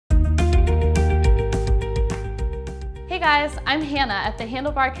guys, I'm Hannah at the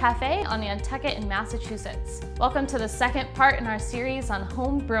Handlebar Cafe on Nantucket in Massachusetts. Welcome to the second part in our series on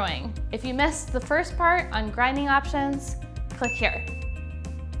home brewing. If you missed the first part on grinding options, click here.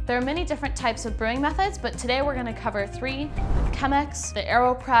 There are many different types of brewing methods, but today we're going to cover three: the Chemex, the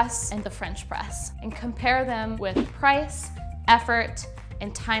Aeropress, and the French press, and compare them with price, effort,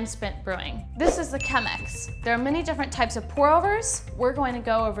 and time spent brewing. This is the Chemex. There are many different types of pour-overs. We're going to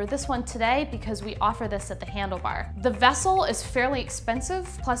go over this one today because we offer this at the Handlebar. The vessel is fairly expensive,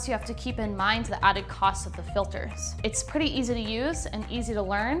 plus you have to keep in mind the added cost of the filters. It's pretty easy to use and easy to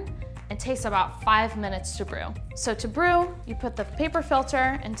learn. It takes about 5 minutes to brew. So to brew, you put the paper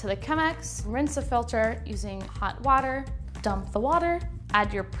filter into the Chemex, rinse the filter using hot water, dump the water,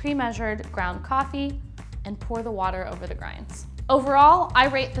 add your pre-measured ground coffee, and pour the water over the grinds. Overall, I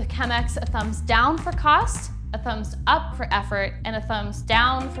rate the Chemex a thumbs down for cost, a thumbs up for effort, and a thumbs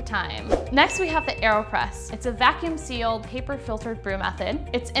down for time. Next, we have the Aeropress. It's a vacuum sealed, paper filtered brew method.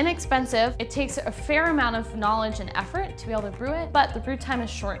 It's inexpensive. It takes a fair amount of knowledge and effort to be able to brew it, but the brew time is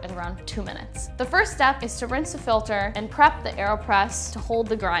short at around 2 minutes. The first step is to rinse the filter and prep the Aeropress to hold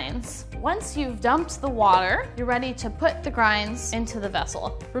the grinds. Once you've dumped the water, you're ready to put the grinds into the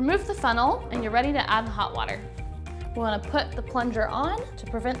vessel. Remove the funnel and you're ready to add the hot water. We want to put the plunger on to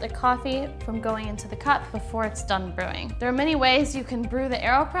prevent the coffee from going into the cup before it's done brewing. There are many ways you can brew the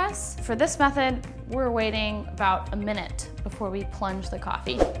Aeropress. For this method, we're waiting about a minute before we plunge the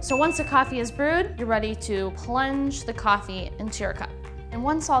coffee. So once the coffee is brewed, you're ready to plunge the coffee into your cup. And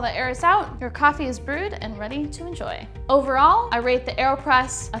once all the air is out, your coffee is brewed and ready to enjoy. Overall, I rate the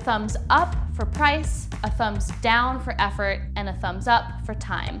Aeropress a thumbs up for price, a thumbs down for effort, and a thumbs up for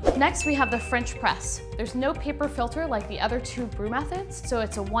time. Next, we have the French press. There's no paper filter like the other two brew methods, so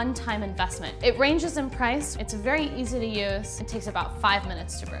it's a one-time investment. It ranges in price, it's very easy to use, and takes about 5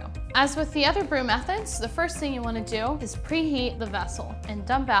 minutes to brew. As with the other brew methods, the first thing you want to do is preheat the vessel and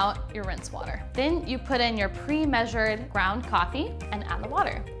dump out your rinse water. Then you put in your pre-measured ground coffee and add the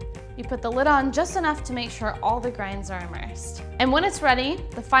water. You put the lid on just enough to make sure all the grinds are immersed. And when it's ready,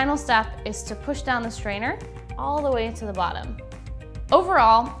 the final step is to push down the strainer all the way to the bottom.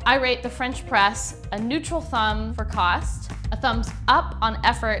 Overall, I rate the French press a neutral thumb for cost, a thumbs up on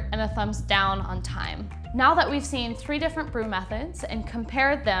effort, and a thumbs down on time. Now that we've seen 3 different brew methods and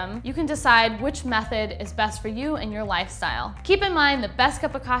compared them, you can decide which method is best for you and your lifestyle. Keep in mind the best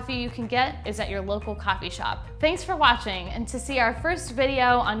cup of coffee you can get is at your local coffee shop. Thanks for watching, and to see our first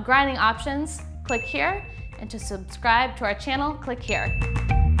video on grinding options, click here, and to subscribe to our channel, click here.